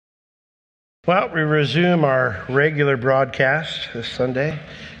Well, we resume our regular broadcast this Sunday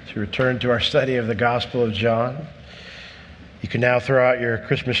to return to our study of the Gospel of John. You can now throw out your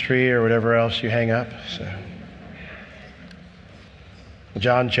Christmas tree or whatever else you hang up.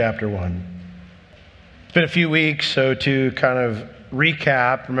 John chapter 1. It's been a few weeks, so to kind of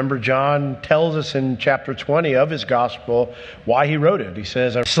recap, remember John tells us in chapter 20 of his gospel why he wrote it. He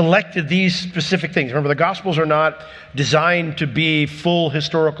says, I've selected these specific things. Remember, the gospels are not designed to be full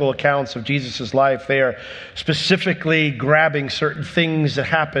historical accounts of Jesus' life. They are specifically grabbing certain things that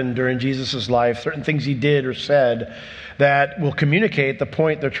happened during Jesus' life, certain things he did or said that will communicate the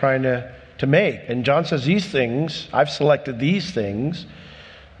point they're trying to make. And John says these things, I've selected these things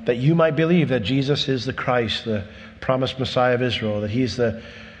that you might believe that Jesus is the Christ, the promised Messiah of Israel, that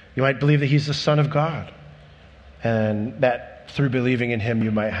you might believe that he's the Son of God, and that through believing in him you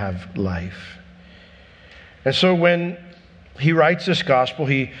might have life. And so when he writes this gospel,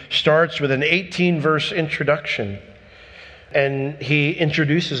 he starts with an 18-verse introduction, and he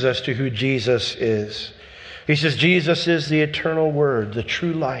introduces us to who Jesus is. He says, Jesus is the eternal Word, the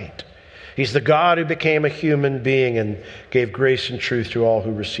true light. He's the God who became a human being and gave grace and truth to all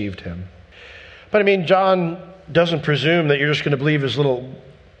who received him. But John doesn't presume that you're just going to believe his little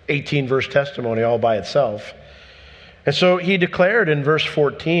 18-verse testimony all by itself. And so he declared in verse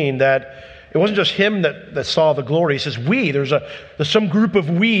 14 that it wasn't just him that saw the glory. He says, there's some group of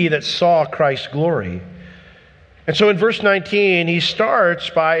we that saw Christ's glory. And so in verse 19, he starts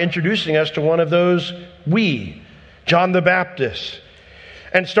by introducing us to one of those we, John the Baptist.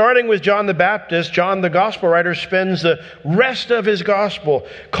 And starting with John the Baptist, John the gospel writer spends the rest of his gospel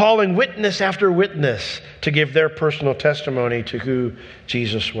calling witness after witness to give their personal testimony to who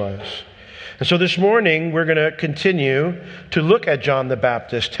Jesus was. And so this morning, we're going to continue to look at John the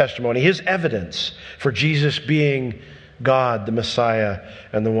Baptist's testimony, his evidence for Jesus being God, the Messiah,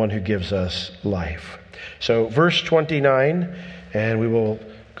 and the one who gives us life. So verse 29, and we will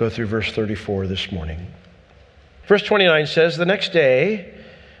go through verse 34 this morning. Verse 29 says, the next day,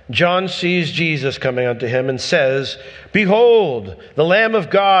 John sees Jesus coming unto him and says, Behold, the Lamb of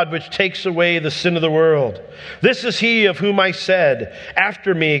God which takes away the sin of the world. This is he of whom I said,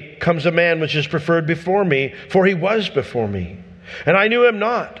 After me comes a man which is preferred before me, for he was before me. And I knew him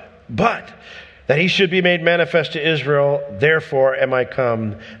not, but that he should be made manifest to Israel. Therefore am I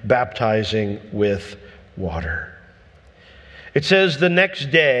come baptizing with water. It says the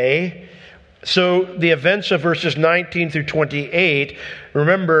next day. So the events of verses 19 through 28,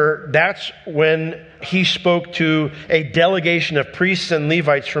 remember, that's when he spoke to a delegation of priests and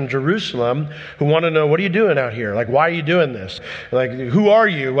Levites from Jerusalem who want to know, what are you doing out here? Why are you doing this? Who are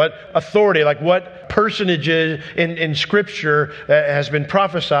you? What authority? What personage in Scripture has been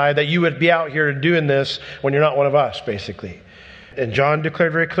prophesied that you would be out here doing this when you're not one of us, basically? And John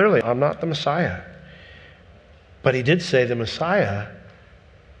declared very clearly, I'm not the Messiah. But he did say the Messiah,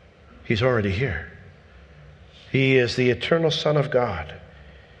 he's already here. He is the eternal Son of God,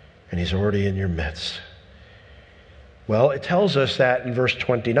 and he's already in your midst. Well, it tells us that in verse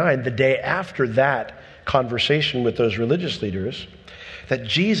 29, the day after that conversation with those religious leaders, that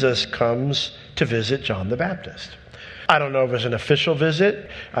Jesus comes to visit John the Baptist. I don't know if it was an official visit.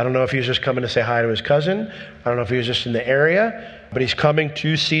 I don't know if he was just coming to say hi to his cousin. I don't know if he was just in the area, but he's coming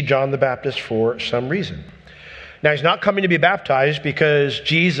to see John the Baptist for some reason. Now, he's not coming to be baptized because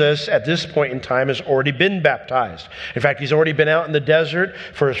Jesus, at this point in time, has already been baptized. In fact, he's already been out in the desert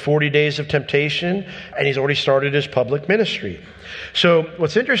for his 40 days of temptation, and he's already started his public ministry. So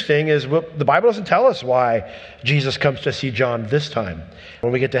what's interesting is the Bible doesn't tell us why Jesus comes to see John this time.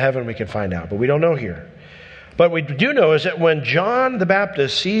 When we get to heaven, we can find out, but we don't know here. But what we do know is that when John the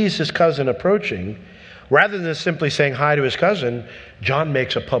Baptist sees his cousin approaching, rather than simply saying hi to his cousin, John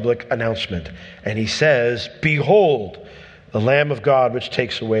makes a public announcement. And he says, Behold, the Lamb of God which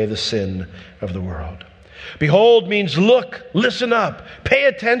takes away the sin of the world. Behold means look, listen up, pay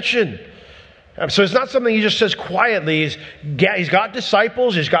attention. So it's not something he just says quietly. He's got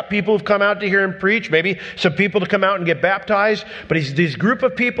disciples. He's got people who've come out to hear him preach. Maybe some people to come out and get baptized. But this group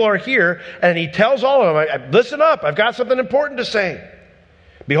of people are here, and he tells all of them, listen up, I've got something important to say.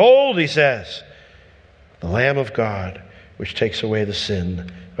 Behold, he says, the Lamb of God, which takes away the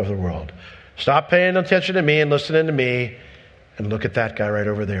sin of the world. Stop paying attention to me and listening to me, and look at that guy right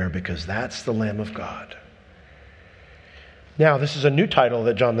over there, because that's the Lamb of God. Now, this is a new title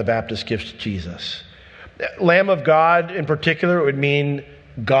that John the Baptist gives to Jesus. Lamb of God, in particular, would mean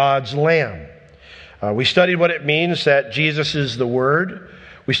God's Lamb. We studied what it means that Jesus is the Word.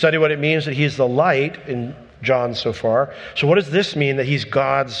 We studied what it means that He's the light in John so far. So what does this mean, that He's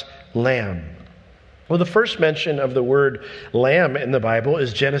God's Lamb? Well, the first mention of the word lamb in the Bible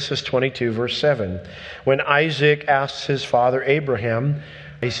is Genesis 22, verse 7. When Isaac asks his father Abraham,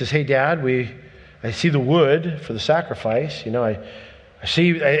 he says, "Hey, Dad, I see the wood for the sacrifice. I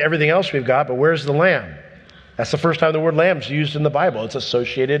see everything else we've got, but where's the lamb?" That's the first time the word lamb is used in the Bible. It's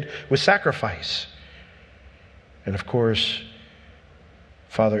associated with sacrifice. And of course,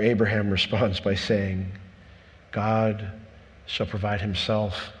 Father Abraham responds by saying, "God shall provide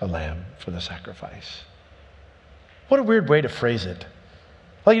himself a lamb for the sacrifice." What a weird way to phrase it.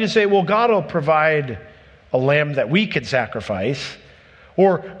 Like you to say, well, God will provide a lamb that we can sacrifice,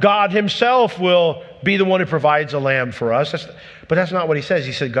 or God himself will be the one who provides a lamb for us. But that's not what he says.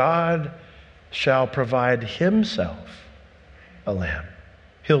 He said, God shall provide himself a lamb.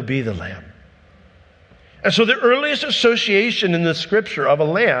 He'll be the lamb. And so the earliest association in the scripture of a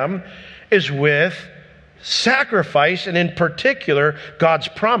lamb is with sacrifice, and in particular, God's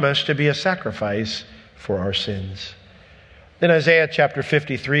promise to be a sacrifice for our sins. In Isaiah chapter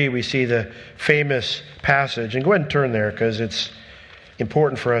 53, we see the famous passage, and go ahead and turn there because it's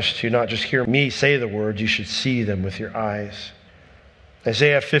important for us to not just hear me say the words, you should see them with your eyes.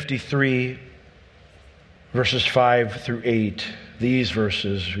 Isaiah 53, verses 5 through 8. These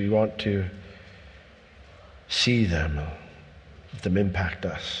verses, we want to see them, let them impact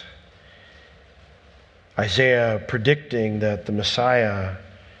us. Isaiah predicting that the Messiah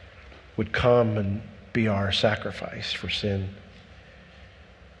would come and be our sacrifice for sin.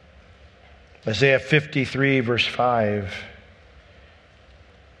 Isaiah 53, verse 5,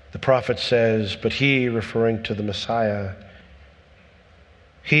 the prophet says, "But he," referring to the Messiah,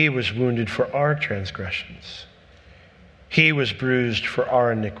 "he was wounded for our transgressions. He was bruised for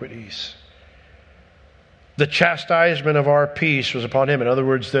our iniquities. The chastisement of our peace was upon him." In other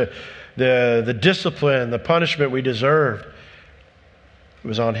words, the discipline, the punishment we deserved, it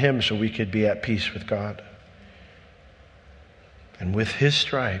was on him so we could be at peace with God. And with his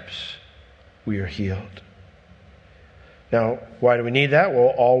stripes, we are healed. Now, why do we need that?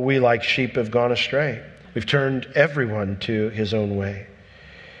 Well, all we like sheep have gone astray. We've turned everyone to his own way.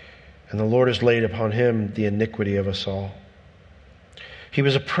 And the Lord has laid upon him the iniquity of us all. He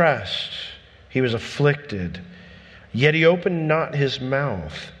was oppressed. He was afflicted. Yet he opened not his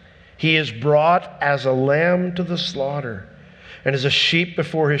mouth. He is brought as a lamb to the slaughter, and as a sheep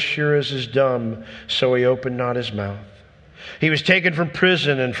before his shearers is dumb, so he opened not his mouth. He was taken from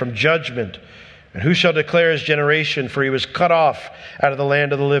prison and from judgment. And who shall declare his generation? For he was cut off out of the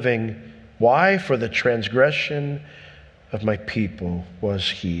land of the living. Why? For the transgression of my people was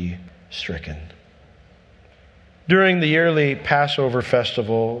he stricken. During the yearly Passover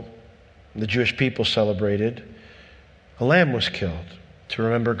festival, the Jewish people celebrated, a lamb was killed to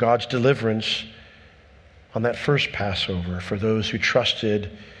remember God's deliverance on that first Passover for those who trusted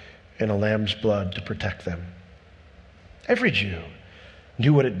in a lamb's blood to protect them. Every Jew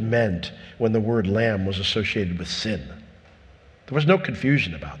knew what it meant when the word lamb was associated with sin. There was no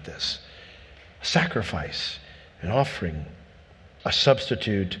confusion about this. A sacrifice, an offering, a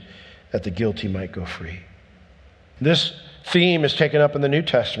substitute that the guilty might go free. This theme is taken up in the New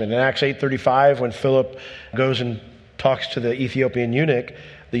Testament. In Acts 8:35, when Philip goes and talks to the Ethiopian eunuch,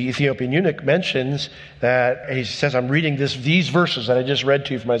 the Ethiopian eunuch mentions that, and he says, I'm reading these verses that I just read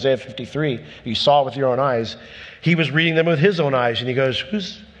to you from Isaiah 53. You saw it with your own eyes. He was reading them with his own eyes, and he goes,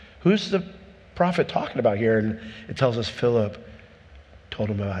 who's the prophet talking about here? And it tells us Philip told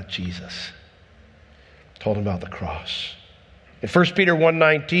him about Jesus, told him about the cross. In 1 Peter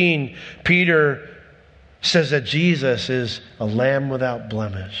 1:19, Peter says that Jesus is a lamb without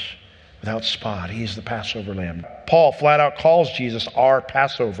blemish, without spot. He's the Passover lamb. Paul flat out calls Jesus our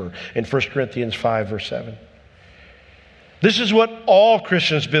Passover in 1 Corinthians 5, verse 7. This is what all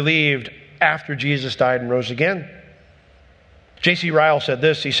Christians believed after Jesus died and rose again. J.C. Ryle said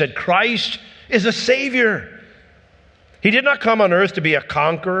this. He said, Christ is a Savior. He did not come on earth to be a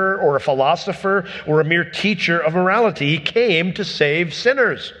conqueror or a philosopher or a mere teacher of morality. He came to save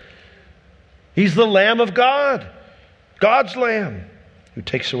sinners. He's the Lamb of God, God's Lamb, who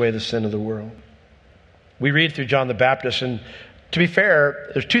takes away the sin of the world. We read through John the Baptist, and to be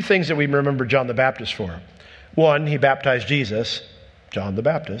fair, there's two things that we remember John the Baptist for. One, he baptized Jesus, John the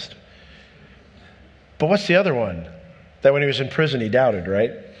Baptist. But what's the other one? That when he was in prison, he doubted,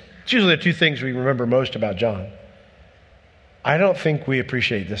 right? It's usually the two things we remember most about John. I don't think we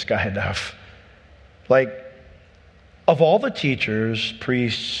appreciate this guy enough. Like, of all the teachers,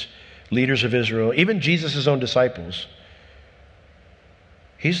 priests, leaders of Israel, even Jesus' own disciples,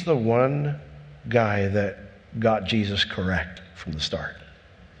 he's the one guy that got Jesus correct from the start.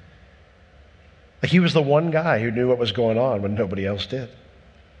 Like, he was the one guy who knew what was going on when nobody else did.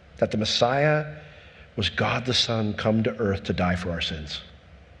 That the Messiah was God the Son come to earth to die for our sins.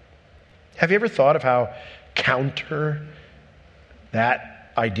 Have you ever thought of how counter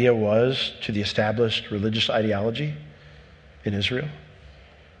that idea was to the established religious ideology in Israel?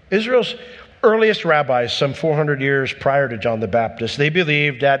 Israel's earliest rabbis, some 400 years prior to John the Baptist, they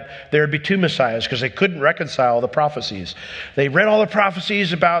believed that there would be two Messiahs because they couldn't reconcile the prophecies. They read all the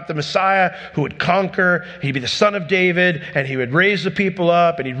prophecies about the Messiah who would conquer, he'd be the son of David, and he would raise the people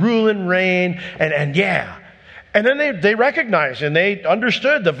up, and he'd rule and reign, and yeah. And then they recognized and they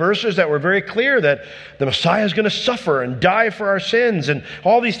understood the verses that were very clear that the Messiah is going to suffer and die for our sins and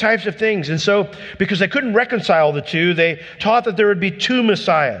all these types of things. And so, because they couldn't reconcile the two, they taught that there would be two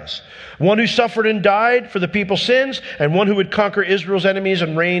Messiahs. One who suffered and died for the people's sins, and one who would conquer Israel's enemies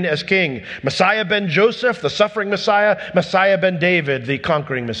and reign as king. Messiah ben Joseph, the suffering Messiah. Messiah ben David, the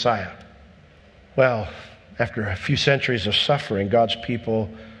conquering Messiah. Well, after a few centuries of suffering, God's people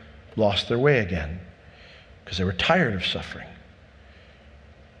lost their way again, because they were tired of suffering.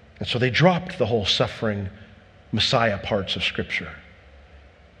 And so they dropped the whole suffering Messiah parts of Scripture.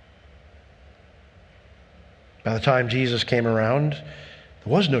 By the time Jesus came around,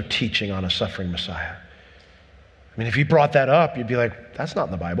 there was no teaching on a suffering Messiah. I mean, if you brought that up, you'd be like, that's not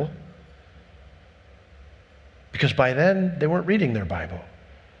in the Bible. Because by then, they weren't reading their Bible.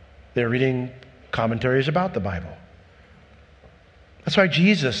 They were reading commentaries about the Bible. That's why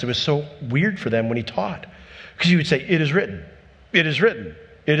Jesus, it was so weird for them when he taught. Because he would say, it is written, it is written,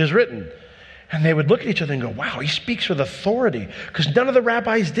 it is written. And they would look at each other and go, wow, he speaks with authority. Because none of the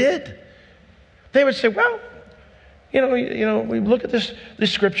rabbis did. They would say, well, we look at this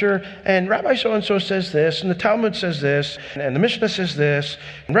scripture, and Rabbi so-and-so says this, and the Talmud says this, and the Mishnah says this,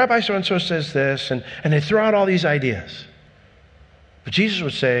 and Rabbi so-and-so says this, and they throw out all these ideas. But Jesus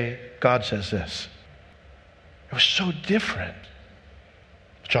would say, God says this. It was so different.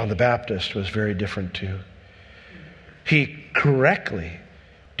 John the Baptist was very different too. He correctly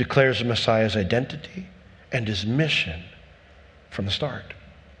declares the Messiah's identity and his mission from the start.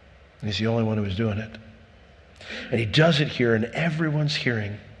 And he's the only one who is doing it. And he does it here, and everyone's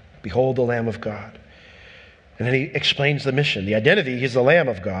hearing, behold the Lamb of God. And then he explains the mission. The identity, he's the Lamb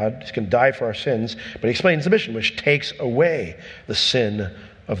of God. He's going to die for our sins. But he explains the mission, which takes away the sin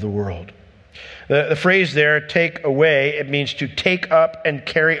of the world. The phrase there, take away, it means to take up and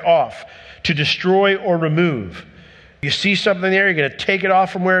carry off, to destroy or remove. You see something there, you're going to take it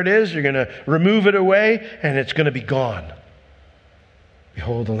off from where it is, you're going to remove it away, and it's going to be gone.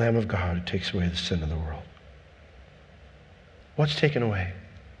 Behold the Lamb of God who takes away the sin of the world. What's taken away?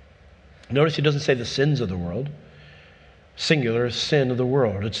 Notice he doesn't say the sins of the world. Singular, sin of the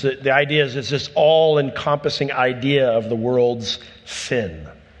world. It's the idea is it's this all-encompassing idea of the world's sin.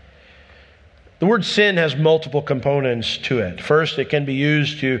 The word sin has multiple components to it. First, it can be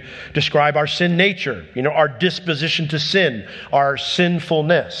used to describe our sin nature, our disposition to sin, our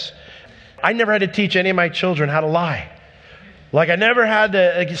sinfulness. I never had to teach any of my children how to lie. Like I never had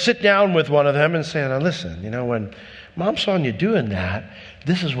to sit down with one of them and say, now listen, when Mom saw you doing that,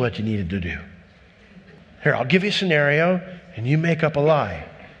 this is what you needed to do. Here, I'll give you a scenario, and you make up a lie.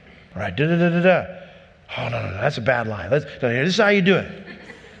 All right, da-da-da-da-da. Oh, no, that's a bad lie. This is how you do it.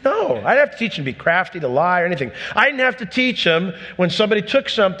 No, I didn't have to teach them to be crafty, to lie, or anything. I didn't have to teach them when somebody took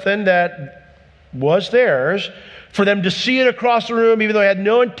something that was theirs, for them to see it across the room, even though I had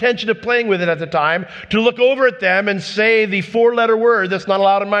no intention of playing with it at the time, to look over at them and say the 4-letter word that's not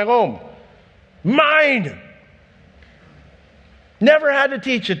allowed in my home. Mine! Never had to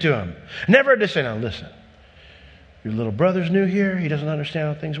teach it to him. Never had to say, now listen, your little brother's new here. He doesn't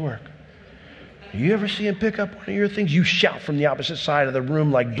understand how things work. You ever see him pick up one of your things? You shout from the opposite side of the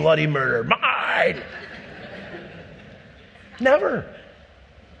room like bloody murder. Mine! Never.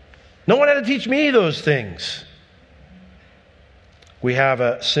 No one had to teach me those things. We have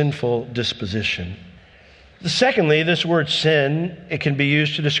a sinful disposition. Secondly, this word sin, it can be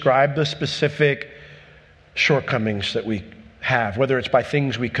used to describe the specific shortcomings that we have, whether it's by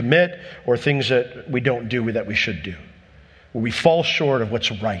things we commit or things that we don't do that we should do. Where we fall short of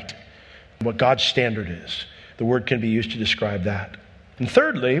what's right, what God's standard is. The word can be used to describe that. And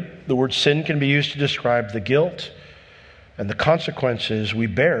thirdly, the word sin can be used to describe the guilt and the consequences we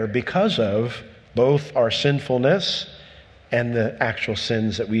bear because of both our sinfulness and the actual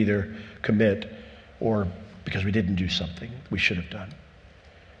sins that we either commit or because we didn't do something we should have done.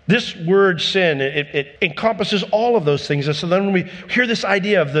 This word sin, it encompasses all of those things. And so then when we hear this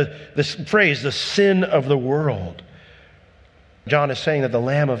idea of this phrase, the sin of the world, John is saying that the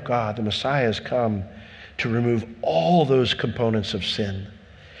Lamb of God, the Messiah, has come to remove all those components of sin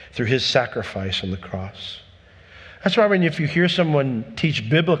through his sacrifice on the cross. That's why if you hear someone teach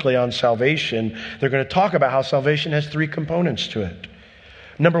biblically on salvation, they're going to talk about how salvation has three components to it.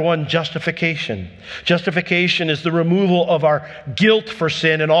 Number one, justification. Justification is the removal of our guilt for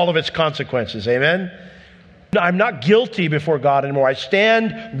sin and all of its consequences. Amen? I'm not guilty before God anymore. I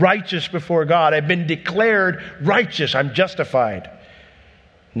stand righteous before God. I've been declared righteous. I'm justified.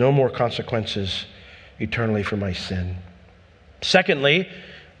 No more consequences eternally for my sin. Secondly,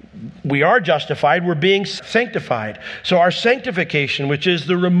 we are justified. We're being sanctified. So our sanctification, which is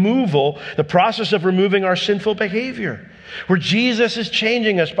the process of removing our sinful behavior, where Jesus is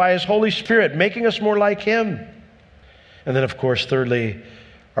changing us by His Holy Spirit, making us more like Him. And then, of course, thirdly,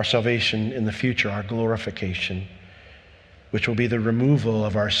 our salvation in the future, our glorification, which will be the removal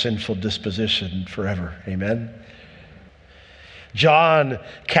of our sinful disposition forever. Amen? John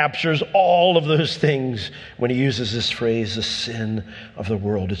captures all of those things when he uses this phrase, the sin of the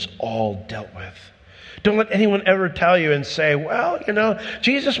world. It's all dealt with. Don't let anyone ever tell you and say, well,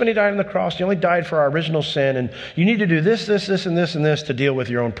 Jesus, when He died on the cross, He only died for our original sin, and you need to do this, this, this, and this, and this to deal with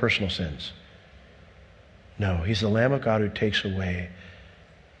your own personal sins. No, He's the Lamb of God who takes away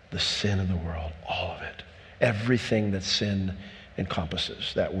the sin of the world, all of it. Everything that sin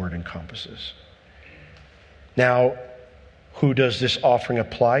encompasses, that word encompasses. Now, who does this offering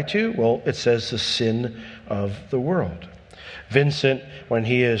apply to? Well, it says the sin of the world. Vincent, when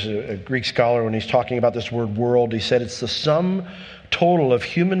he is a Greek scholar, when he's talking about this word world, he said it's the sum total of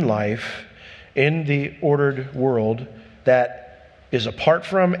human life in the ordered world that is apart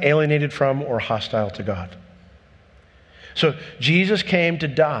from, alienated from, or hostile to God. So Jesus came to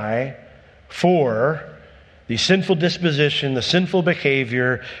die for the sinful disposition, the sinful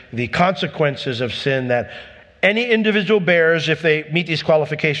behavior, the consequences of sin that any individual bears if they meet these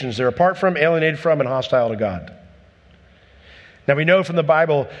qualifications. They're apart from, alienated from, and hostile to God. Now we know from the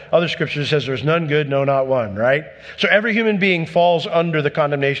Bible, other scriptures says there's none good, no, not one, right? So every human being falls under the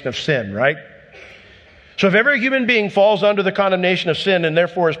condemnation of sin, right? So if every human being falls under the condemnation of sin and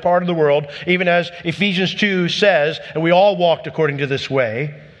therefore is part of the world, even as Ephesians 2 says, and we all walked according to this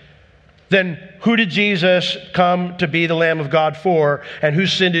way, then who did Jesus come to be the Lamb of God for, and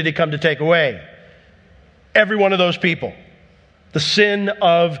whose sin did He come to take away? Every one of those people. The sin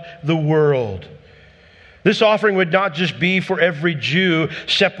of the world. This offering would not just be for every Jew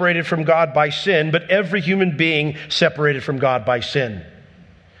separated from God by sin, but every human being separated from God by sin.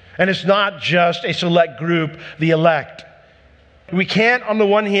 And it's not just a select group, the elect. We can't, on the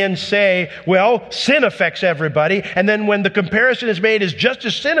one hand, say, well, sin affects everybody, and then when the comparison is made as just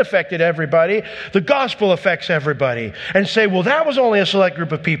as sin affected everybody, the gospel affects everybody, and say, well, that was only a select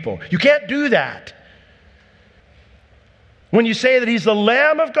group of people. You can't do that. When you say that He's the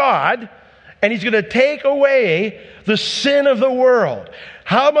Lamb of God, and He's going to take away the sin of the world.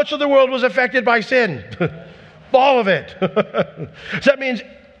 How much of the world was affected by sin? All of it. So that means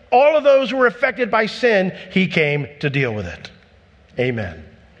all of those who were affected by sin, He came to deal with it. Amen.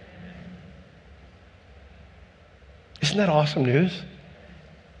 Isn't that awesome news?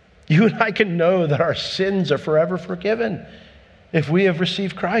 You and I can know that our sins are forever forgiven if we have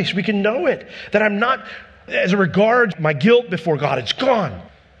received Christ. We can know it. That I'm not, as regards my guilt before God, it's gone.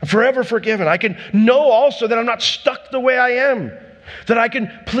 I'm forever forgiven. I can know also that I'm not stuck the way I am. That I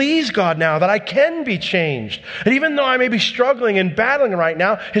can please God now. That I can be changed. And even though I may be struggling and battling right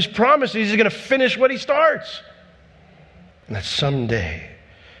now, His promise is He's going to finish what He starts. And that someday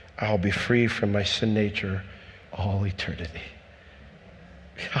I'll be free from my sin nature all eternity.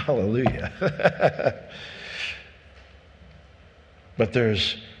 Hallelujah. But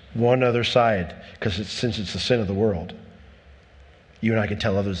there's one other side, because since it's the sin of the world, you and I can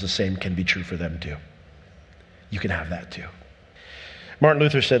tell others the same can be true for them too. You can have that too. Martin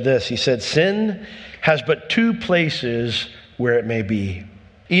Luther said this. He said, sin has but two places where it may be.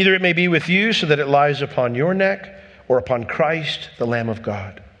 Either it may be with you so that it lies upon your neck, or upon Christ, the Lamb of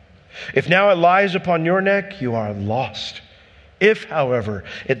God. If now it lies upon your neck, you are lost. If, however,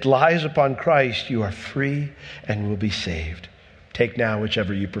 it lies upon Christ, you are free and will be saved. Take now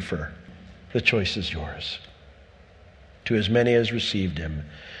whichever you prefer. The choice is yours. To as many as received Him,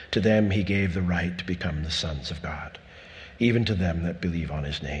 to them He gave the right to become the sons of God, even to them that believe on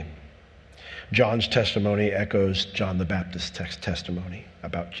His name. John's testimony echoes John the Baptist's testimony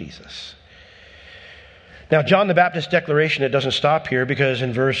about Jesus. Now, John the Baptist's declaration, it doesn't stop here, because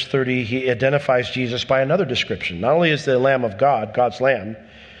in verse 30, he identifies Jesus by another description. Not only is the Lamb of God, God's Lamb,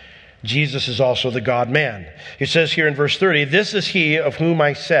 Jesus is also the God-man. He says here in verse 30, this is He of whom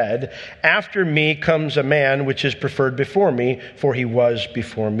I said, after me comes a man which is preferred before me, for He was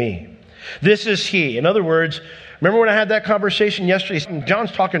before me. This is He. In other words, remember when I had that conversation yesterday?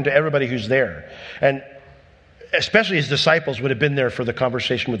 John's talking to everybody who's there. And especially his disciples would have been there for the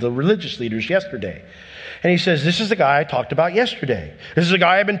conversation with the religious leaders yesterday. And he says, this is the guy I talked about yesterday. This is the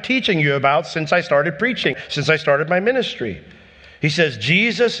guy I've been teaching you about since I started preaching, since I started my ministry. He says,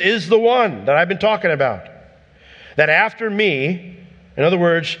 Jesus is the one that I've been talking about. That after me, in other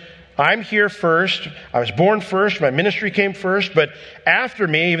words, I'm here first. I was born first. My ministry came first. But after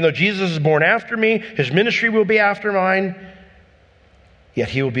me, even though Jesus is born after me, his ministry will be after mine. Yet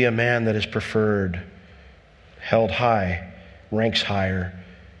he will be a man that is preferred, held high, ranks higher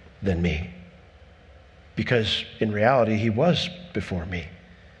than me. Because in reality, he was before me.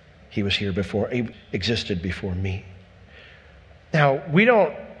 He was here before, he existed before me. Now, we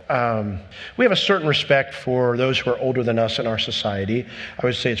have a certain respect for those who are older than us in our society. I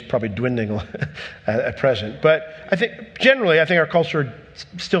would say it's probably dwindling at present. But I think our culture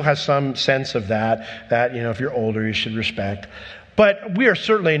still has some sense of that, if you're older, you should respect. But we are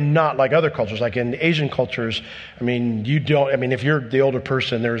certainly not like other cultures. Like in Asian cultures, if you're the older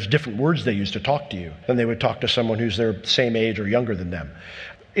person, there's different words they use to talk to you than they would talk to someone who's their same age or younger than them.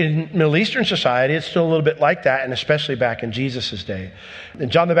 In Middle Eastern society, it's still a little bit like that, and especially back in Jesus' day. In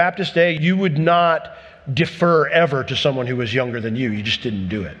John the Baptist's day, you would not defer ever to someone who was younger than you. You just didn't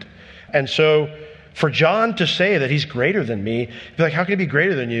do it. And so for John to say that he's greater than me, you'd be like, how can he be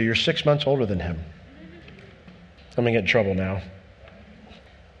greater than you? You're 6 months older than him. I'm going to get in trouble now.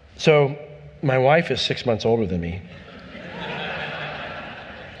 So my wife is 6 months older than me.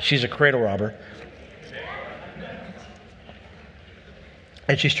 She's a cradle robber.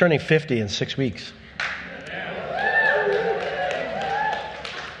 And she's turning 50 in 6 weeks.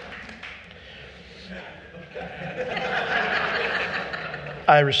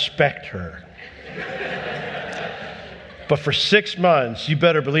 I respect her. But for 6 months, you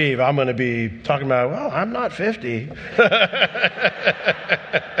better believe I'm going to be talking about, well, I'm not 50.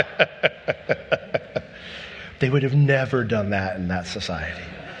 They would have never done that in that society.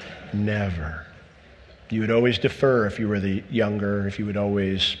 Never. You would always defer if you were the younger, if you would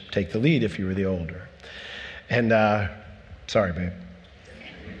always take the lead if you were the older. And, sorry, babe.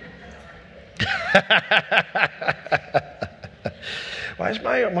 Why is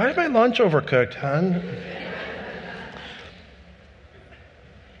my lunch overcooked, hon?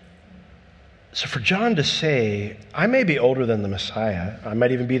 So for John to say, I may be older than the Messiah, I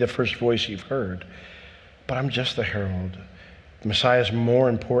might even be the first voice you've heard, but I'm just the herald. The Messiah is more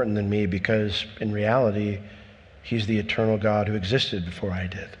important than me because in reality, he's the eternal God who existed before I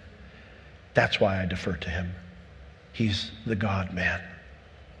did. That's why I defer to him. He's the God-man.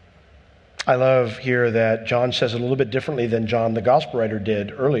 I love here that John says it a little bit differently than John the gospel writer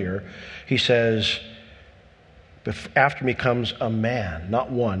did earlier. He says, after me comes a man, not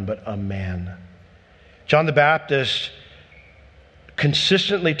one, but a man. John the Baptist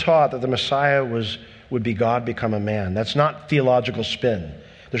consistently taught that the Messiah would be God become a man. That's not theological spin.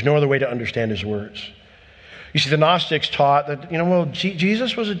 There's no other way to understand his words. You see, the Gnostics taught that,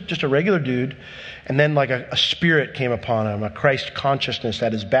 Jesus was just a regular dude, and then like a spirit came upon him, a Christ consciousness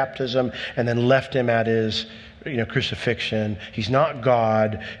at his baptism, and then left him at his crucifixion. He's not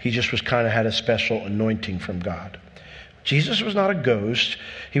God. He just was kind of had a special anointing from God. Jesus was not a ghost.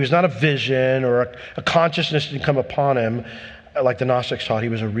 He was not a vision or a consciousness didn't come upon him like the Gnostics taught. He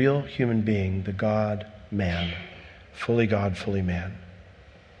was a real human being, the God-man, fully God, fully man.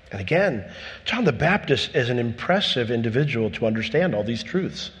 And again, John the Baptist is an impressive individual to understand all these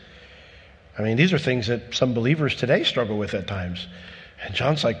truths. I mean, these are things that some believers today struggle with at times. And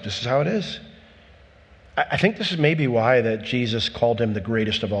John's like, this is how it is. I think this is maybe why that Jesus called him the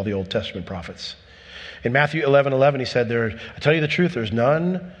greatest of all the Old Testament prophets. In Matthew 11:11, he said, I tell you the truth, there's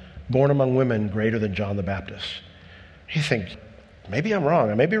none born among women greater than John the Baptist. You think, maybe I'm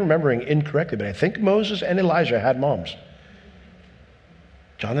wrong. I may be remembering incorrectly, but I think Moses and Elijah had moms.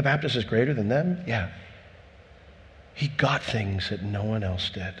 John the Baptist is greater than them? Yeah. He got things that no one else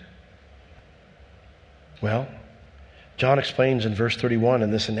did. Well, John explains in verse 31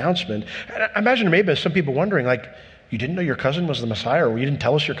 in this announcement, and I imagine there may be some people wondering, like, you didn't know your cousin was the Messiah, or you didn't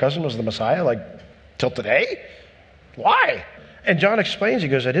tell us your cousin was the Messiah, like, till today? Why? And John explains, he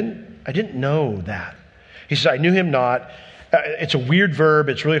goes, I didn't know that. He says, I knew him not. It's a weird verb.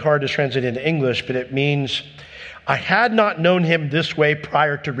 It's really hard to translate into English, but it means I had not known him this way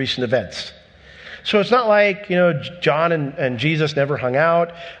prior to recent events. So it's not like, John and Jesus never hung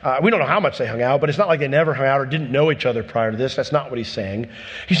out. We don't know how much they hung out, but it's not like they never hung out or didn't know each other prior to this. That's not what he's saying.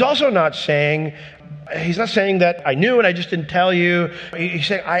 He's also not saying that I knew and I just didn't tell you. He's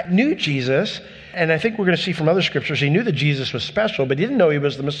saying I knew Jesus, and I think we're going to see from other scriptures, he knew that Jesus was special, but he didn't know he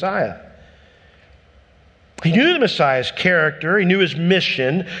was the Messiah. He knew the Messiah's character. He knew his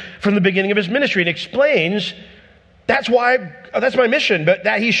mission from the beginning of his ministry. It explains That's my mission, but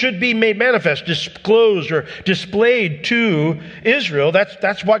that he should be made manifest, disclosed or displayed to Israel.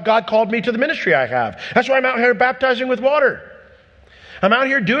 That's what God called me to the ministry I have. That's why I'm out here baptizing with water. I'm out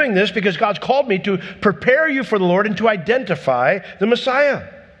here doing this because God's called me to prepare you for the Lord and to identify the Messiah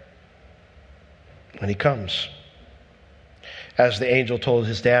when he comes. As the angel told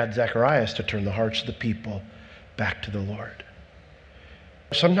his dad, Zacharias, to turn the hearts of the people back to the Lord.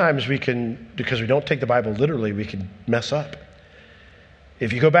 Sometimes we can, because we don't take the Bible literally, we can mess up.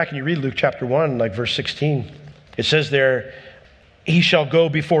 If you go back and you read Luke chapter 1, like verse 16, it says there, he shall go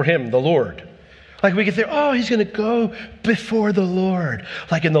before him, the Lord. Like we could think, oh, he's going to go before the Lord,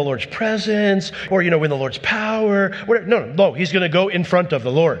 like in the Lord's presence, or, in the Lord's power. Whatever. No, he's going to go in front of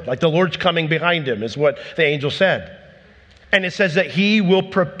the Lord. Like the Lord's coming behind him is what the angel said. And it says that he will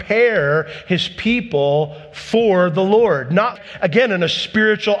prepare his people for the Lord. Not, again, in a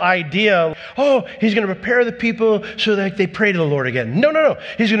spiritual idea. Oh, he's going to prepare the people so that they pray to the Lord again. No.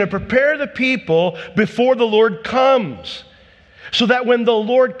 He's going to prepare the people before the Lord comes. So that when the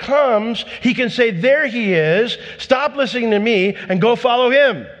Lord comes, he can say, there he is. Stop listening to me and go follow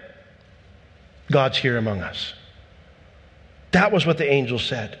him. God's here among us. That was what the angel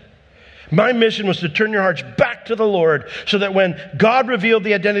said. My mission was to turn your hearts back to the Lord so that when God revealed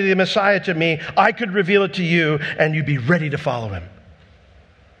the identity of the Messiah to me, I could reveal it to you and you'd be ready to follow him.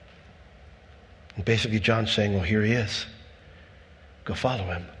 And basically John's saying, well, here he is. Go follow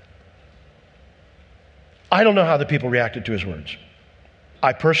him. I don't know how the people reacted to his words.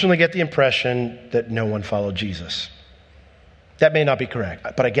 I personally get the impression that no one followed Jesus. That may not be correct,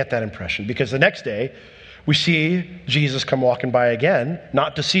 but I get that impression because the next day, we see Jesus come walking by again,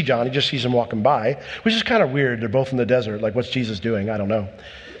 not to see John, he just sees him walking by, which is kind of weird. They're both in the desert. Like, what's Jesus doing? I don't know.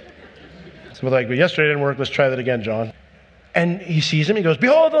 So we're like, well, yesterday didn't work. Let's try that again, John. And he sees him. He goes,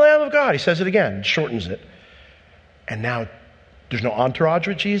 behold the Lamb of God. He says it again, shortens it. And now there's no entourage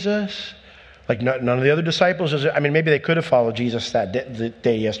with Jesus. Like none of the other disciples. Maybe they could have followed Jesus that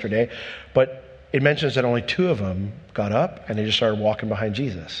day yesterday, but it mentions that only two of them got up and they just started walking behind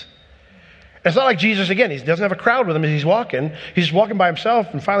Jesus. It's not like Jesus, again, he doesn't have a crowd with him as he's walking. He's just walking by himself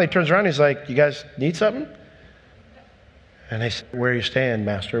and finally turns around and he's like, you guys need something? And they say, where are you staying,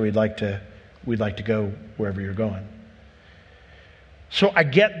 Master? We'd like to go wherever you're going. So I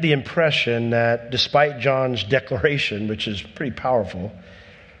get the impression that despite John's declaration, which is pretty powerful,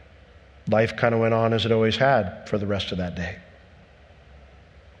 life kind of went on as it always had for the rest of that day.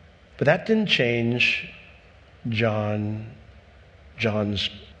 But that didn't change John's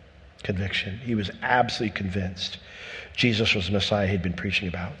conviction. He was absolutely convinced Jesus was the Messiah he'd been preaching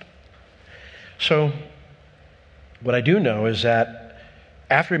about. So what I do know is that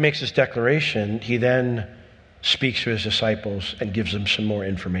after he makes this declaration, he then speaks to his disciples and gives them some more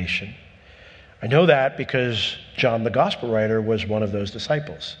information. I know that because John, the gospel writer, was one of those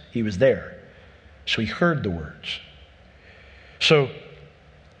disciples. He was there. So he heard the words. So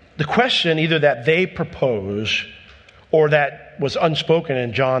the question either that they propose or that was unspoken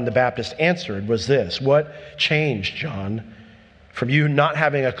and John the Baptist answered was this: what changed, John, from you not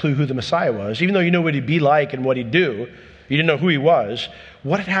having a clue who the Messiah was, even though you know what he'd be like and what he'd do, you didn't know who he was,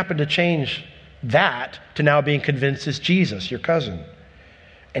 what had happened to change that to now being convinced it's Jesus, your cousin?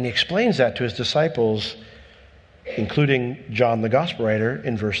 And he explains that to his disciples, including John the gospel writer,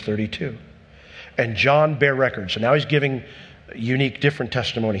 in verse 32. And John bare record. So now he's giving a unique, different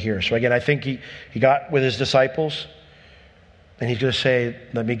testimony here. So again, I think he got with his disciples, and he's going to say,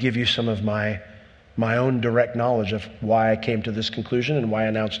 let me give you some of my own direct knowledge of why I came to this conclusion and why I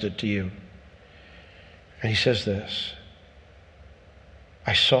announced it to you. And he says this: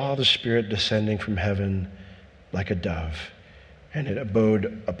 I saw the Spirit descending from heaven like a dove, and it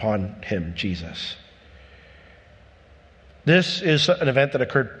abode upon him, Jesus. This is an event that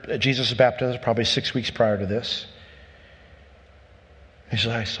occurred at Jesus' baptism, probably 6 weeks prior to this. He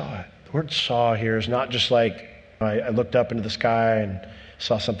said, I saw it. The word saw here is not just like I looked up into the sky and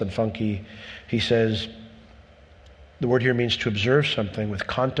saw something funky. He says, the word here means to observe something with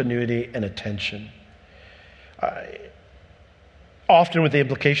continuity and attention. Often with the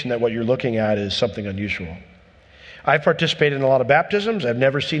implication that what you're looking at is something unusual. I've participated in a lot of baptisms. I've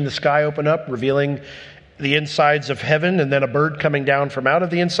never seen the sky open up, revealing the insides of heaven, and then a bird coming down from out of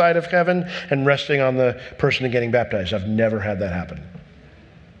the inside of heaven and resting on the person and getting baptized. I've never had that happen.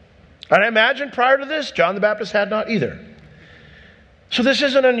 And I imagine prior to this, John the Baptist had not either. So this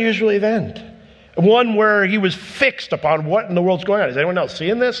is an unusual event. One where he was fixed upon what in the world's going on. Is anyone else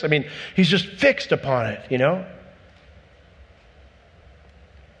seeing this? He's just fixed upon it,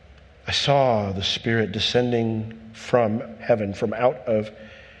 I saw the Spirit descending from heaven, from out of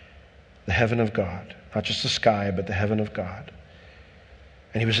the heaven of God. not just the sky, but the heaven of God.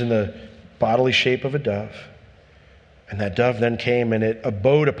 And he was in the bodily shape of a dove. And that dove then came and it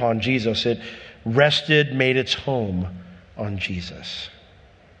abode upon Jesus. It rested, made its home on Jesus.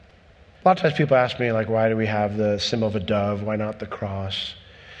 A lot of times people ask me, like, why do we have the symbol of a dove? Why not the cross?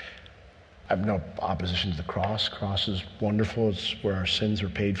 I have no opposition to the cross. Cross is wonderful. It's where our sins are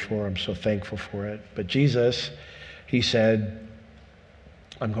paid for. I'm so thankful for it. But Jesus, he said,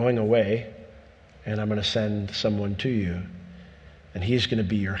 I'm going away and I'm going to send someone to you. And he's going to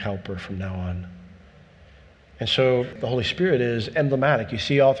be your helper from now on. And so the Holy Spirit is emblematic. You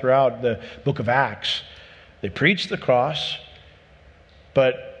see all throughout the book of Acts, they preach the cross,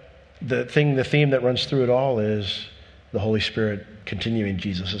 but the theme that runs through it all is the Holy Spirit continuing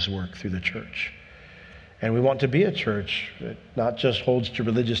Jesus' work through the church. And we want to be a church that not just holds to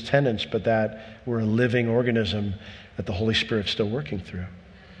religious tenets, but that we're a living organism that the Holy Spirit's still working through.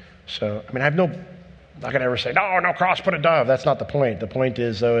 So, I mean, I'm not going to ever say, no cross, put a dove. That's not the point. The point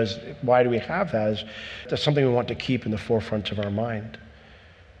is, though, is why do we have that? Is that's something we want to keep in the forefront of our mind.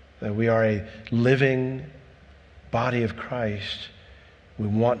 That we are a living body of Christ. We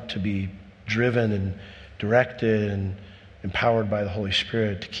want to be driven and directed and empowered by the Holy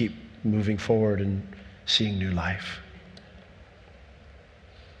Spirit to keep moving forward and seeing new life.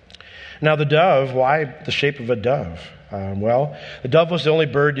 Now the dove, why the shape of a dove? Well, the dove was the only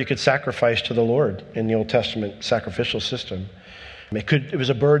bird you could sacrifice to the Lord in the Old Testament sacrificial system. It was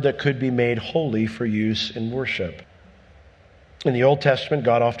a bird that could be made holy for use in worship. In the Old Testament,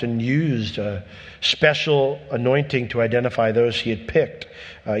 God often used a special anointing to identify those he had picked,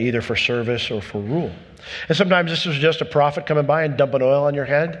 either for service or for rule. And sometimes this was just a prophet coming by and dumping oil on your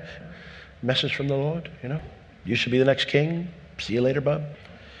head. Message from the Lord, you should be the next king. See you later, bub.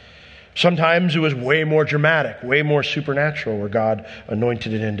 Sometimes it was way more dramatic, way more supernatural, where God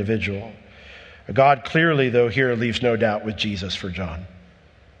anointed an individual. God clearly, though, here leaves no doubt with Jesus for John.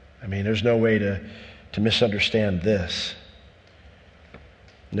 I mean, there's no way to misunderstand this.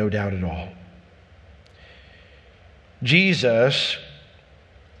 No doubt at all. Jesus,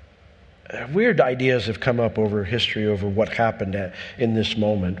 weird ideas have come up over history over what happened in this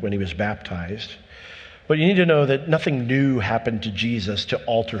moment when he was baptized. But you need to know that nothing new happened to Jesus to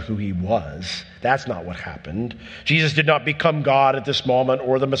alter who he was. That's not what happened. Jesus did not become God at this moment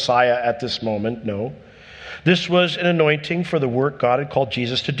or the Messiah at this moment. No. This was an anointing for the work God had called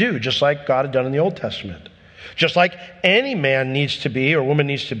Jesus to do, just like God had done in the Old Testament. Just like any man needs to be or woman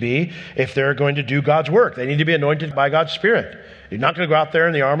needs to be if they're going to do God's work. They need to be anointed by God's Spirit. You're not going to go out there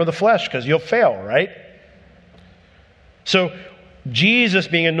in the arm of the flesh because you'll fail, right? So Jesus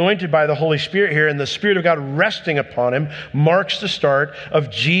being anointed by the Holy Spirit here and the Spirit of God resting upon him marks the start of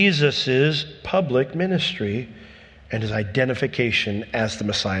Jesus' public ministry and his identification as the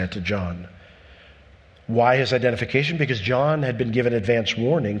Messiah to John. Why his identification? Because John had been given advance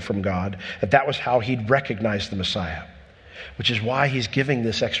warning from God that was how he'd recognize the Messiah, which is why he's giving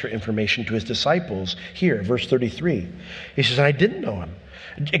this extra information to his disciples here, verse 33. He says, I didn't know him.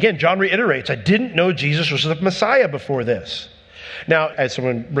 Again, John reiterates, I didn't know Jesus was the Messiah before this. Now, I had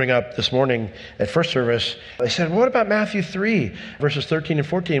someone bring up this morning at first service, they said, what about Matthew 3, verses 13 and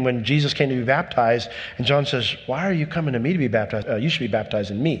 14, when Jesus came to be baptized, and John says, why are you coming to me to be baptized? You should be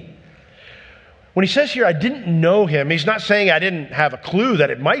baptized in me. When he says here, I didn't know him, he's not saying I didn't have a clue that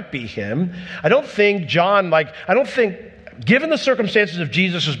it might be him. I don't think, given the circumstances of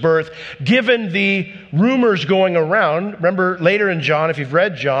Jesus' birth, given the rumors going around, remember later in John, if you've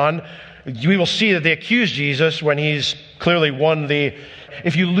read John, we will see that they accuse Jesus when he's clearly won the...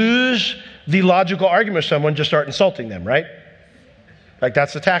 If you lose the logical argument with someone, just start insulting them, right? Like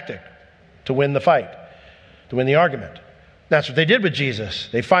that's the tactic to win the fight, to win the argument. That's what they did with Jesus.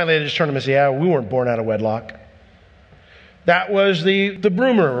 They finally just turned him and said, we weren't born out of wedlock. That was the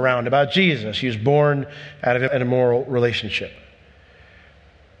rumor around about Jesus. He was born out of an immoral relationship.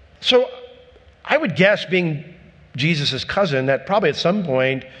 So I would guess, being Jesus' cousin, that probably at some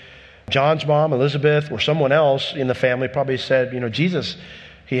point John's mom, Elizabeth, or someone else in the family probably said, Jesus,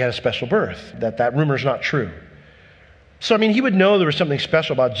 he had a special birth. That rumor is not true. So, he would know there was something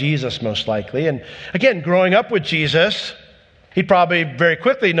special about Jesus, most likely. And again, growing up with Jesus, he'd probably very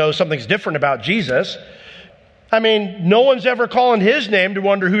quickly know something's different about Jesus. No one's ever calling his name to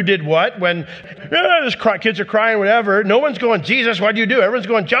wonder who did what. When kids are crying, whatever, no one's going, Jesus, what do you do? Everyone's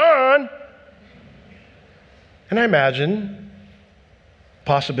going, John. And I imagine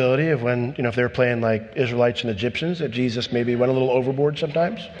possibility of when, if they were playing like Israelites and Egyptians, that Jesus maybe went a little overboard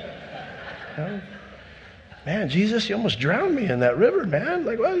sometimes. Man, Jesus, you almost drowned me in that river, man.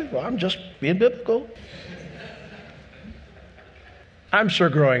 Well, I'm just being biblical. I'm sure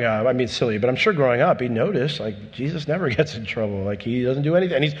growing up, I mean, silly, but I'm sure growing up, he noticed, like, Jesus never gets in trouble. Like, he doesn't do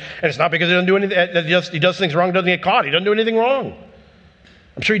anything. And it's not because he doesn't do anything, that he does things wrong, doesn't get caught. He doesn't do anything wrong.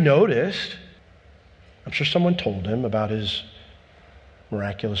 I'm sure he noticed. I'm sure someone told him about his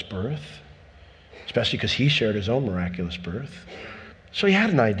miraculous birth, especially because he shared his own miraculous birth. So he had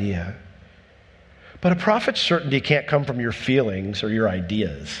an idea. But a prophet's certainty can't come from your feelings or your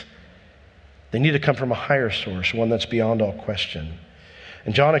ideas. They need to come from a higher source, one that's beyond all question.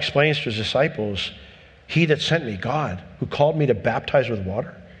 And John explains to his disciples, he that sent me, God, who called me to baptize with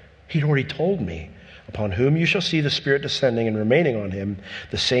water, he'd already told me, upon whom you shall see the Spirit descending and remaining on him,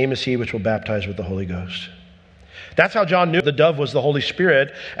 the same is he which will baptize with the Holy Ghost. That's how John knew the dove was the Holy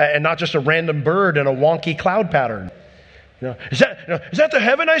Spirit and not just a random bird in a wonky cloud pattern. Is that the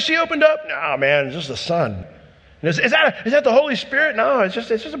heaven I see opened up? No, man, it's just the sun. Is that the Holy Spirit? No, it's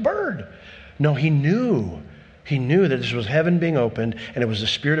just a bird. No, he knew that this was heaven being opened, and it was the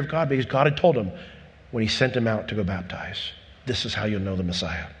Spirit of God, because God had told him when he sent him out to go baptize, this is how you'll know the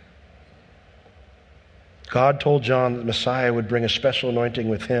Messiah. God told John that the Messiah would bring a special anointing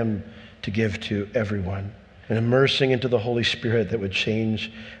with him to give to everyone, an immersing into the Holy Spirit that would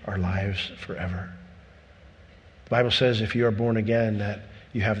change our lives forever. The Bible says if you are born again, that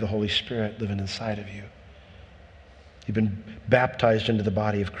you have the Holy Spirit living inside of you. You've been baptized into the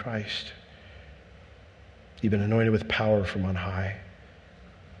body of Christ. You've been anointed with power from on high.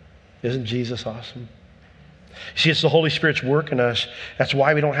 Isn't Jesus awesome? See, it's the Holy Spirit's work in us. That's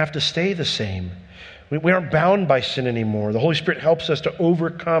why we don't have to stay the same. We aren't bound by sin anymore. The Holy Spirit helps us to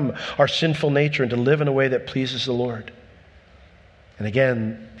overcome our sinful nature and to live in a way that pleases the Lord. And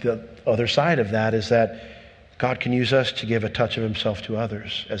again, the other side of that is that God can use us to give a touch of himself to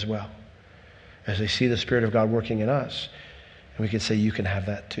others as well, as they see the Spirit of God working in us. And we can say, you can have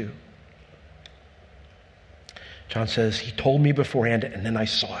that too. John says, he told me beforehand, and then I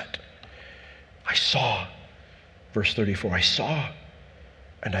saw it. I saw. Verse 34, I saw,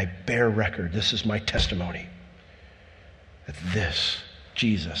 and I bear record. This is my testimony. That this,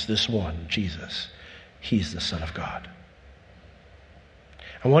 Jesus, this one, Jesus, he's the Son of God.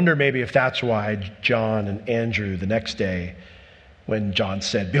 I wonder maybe if that's why John and Andrew the next day, when John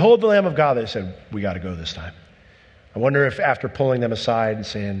said, behold the Lamb of God, they said, we got to go this time. I wonder if after pulling them aside and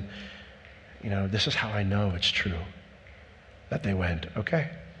saying, this is how I know it's true, that they went, okay.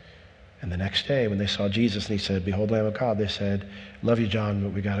 And the next day when they saw Jesus and he said, behold the Lamb of God, they said, love you, John,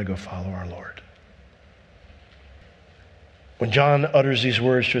 but we got to go follow our Lord. When John utters these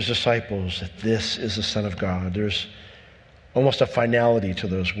words to his disciples, that this is the Son of God, there's almost a finality to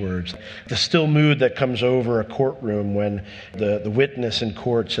those words. The still mood that comes over a courtroom when the witness in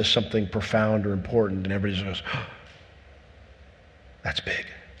court says something profound or important and everybody goes, oh, that's big.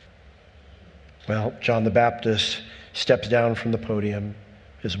 Well, John the Baptist steps down from the podium,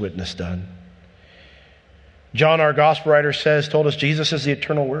 his witness done. John, our gospel writer, told us Jesus is the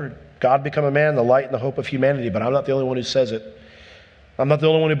eternal word. God become a man, the light and the hope of humanity. But I'm not the only one who says it. I'm not the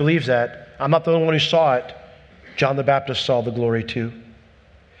only one who believes that. I'm not the only one who saw it. John the Baptist saw the glory too.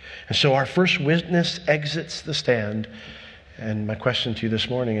 And so our first witness exits the stand. And my question to you this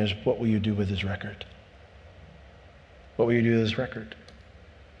morning is, what will you do with his record? What will you do with his record?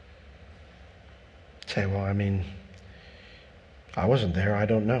 Say, well, I wasn't there. I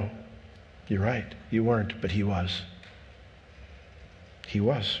don't know. You're right. You weren't, but he was. He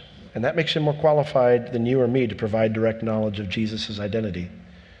was. And that makes him more qualified than you or me to provide direct knowledge of Jesus' identity.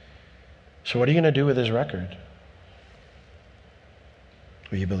 So what are you going to do with his record?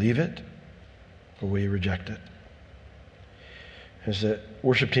 Will you believe it, or will you reject it? As the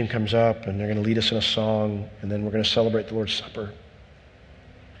worship team comes up and they're going to lead us in a song, and then we're going to celebrate the Lord's Supper.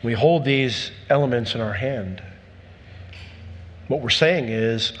 We hold these elements in our hand. What we're saying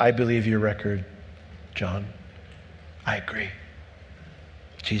is, I believe your record, John. I agree.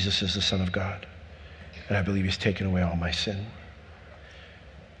 Jesus is the Son of God, and I believe he's taken away all my sin.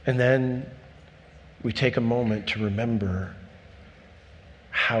 And then we take a moment to remember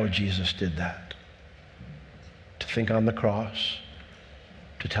how Jesus did that. To think on the cross,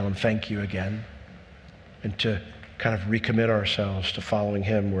 to tell him thank you again, and to kind of recommit ourselves to following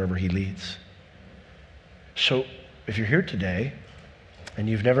him wherever he leads. So if you're here today and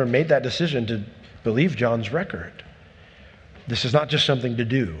you've never made that decision to believe John's record, this is not just something to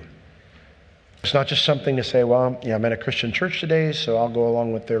do. It's not just something to say, well, I'm at a Christian church today, so I'll go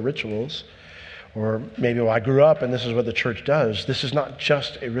along with their rituals. Or maybe, I grew up and this is what the church does. This is not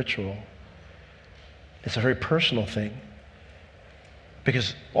just a ritual. It's a very personal thing.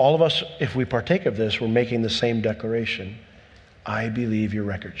 Because all of us, if we partake of this, we're making the same declaration. I believe your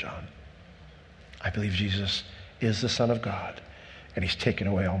record, John. I believe Jesus is the Son of God, and he's taken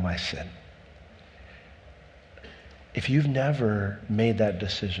away all my sin. If you've never made that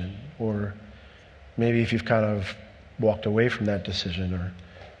decision, or maybe if you've kind of walked away from that decision, or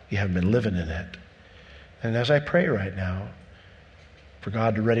you haven't been living in it, and as I pray right now for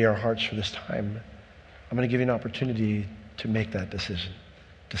God to ready our hearts for this time, I'm going to give you an opportunity to make that decision,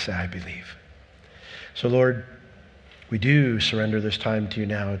 to say, I believe. So Lord, we do surrender this time to you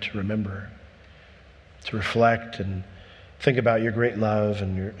now to remember, to reflect and think about your great love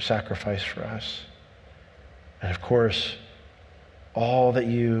and your sacrifice for us. And of course, all that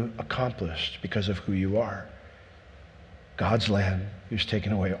you accomplished because of who you are. God's Lamb who's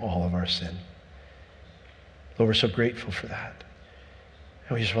taken away all of our sin. Lord, we're so grateful for that.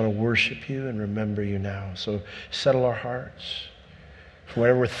 And we just want to worship you and remember you now. So settle our hearts from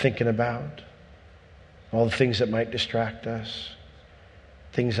whatever we're thinking about, all the things that might distract us,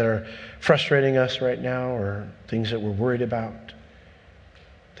 things that are frustrating us right now, or things that we're worried about,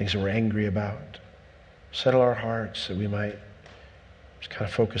 things that we're angry about. Settle our hearts that we might just kind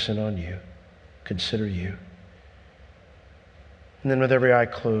of focus in on you, consider you. And then with every eye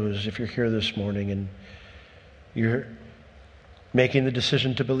closed, if you're here this morning and you're making the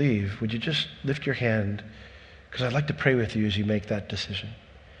decision to believe, would you just lift your hand? Because I'd like to pray with you as you make that decision.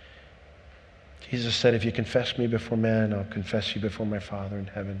 Jesus said, if you confess me before man, I'll confess you before my Father in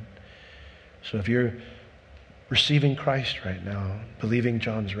heaven. So if you're receiving Christ right now, believing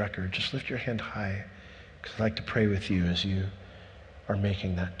John's record, just lift your hand high, because I'd like to pray with you as you are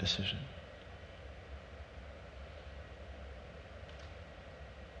making that decision.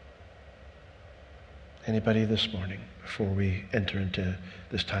 Anybody this morning before we enter into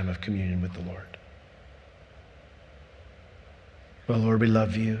this time of communion with the Lord? Well, Lord, we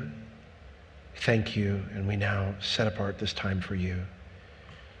love you. Thank you, and we now set apart this time for you.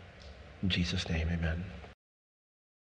 In Jesus' name, amen.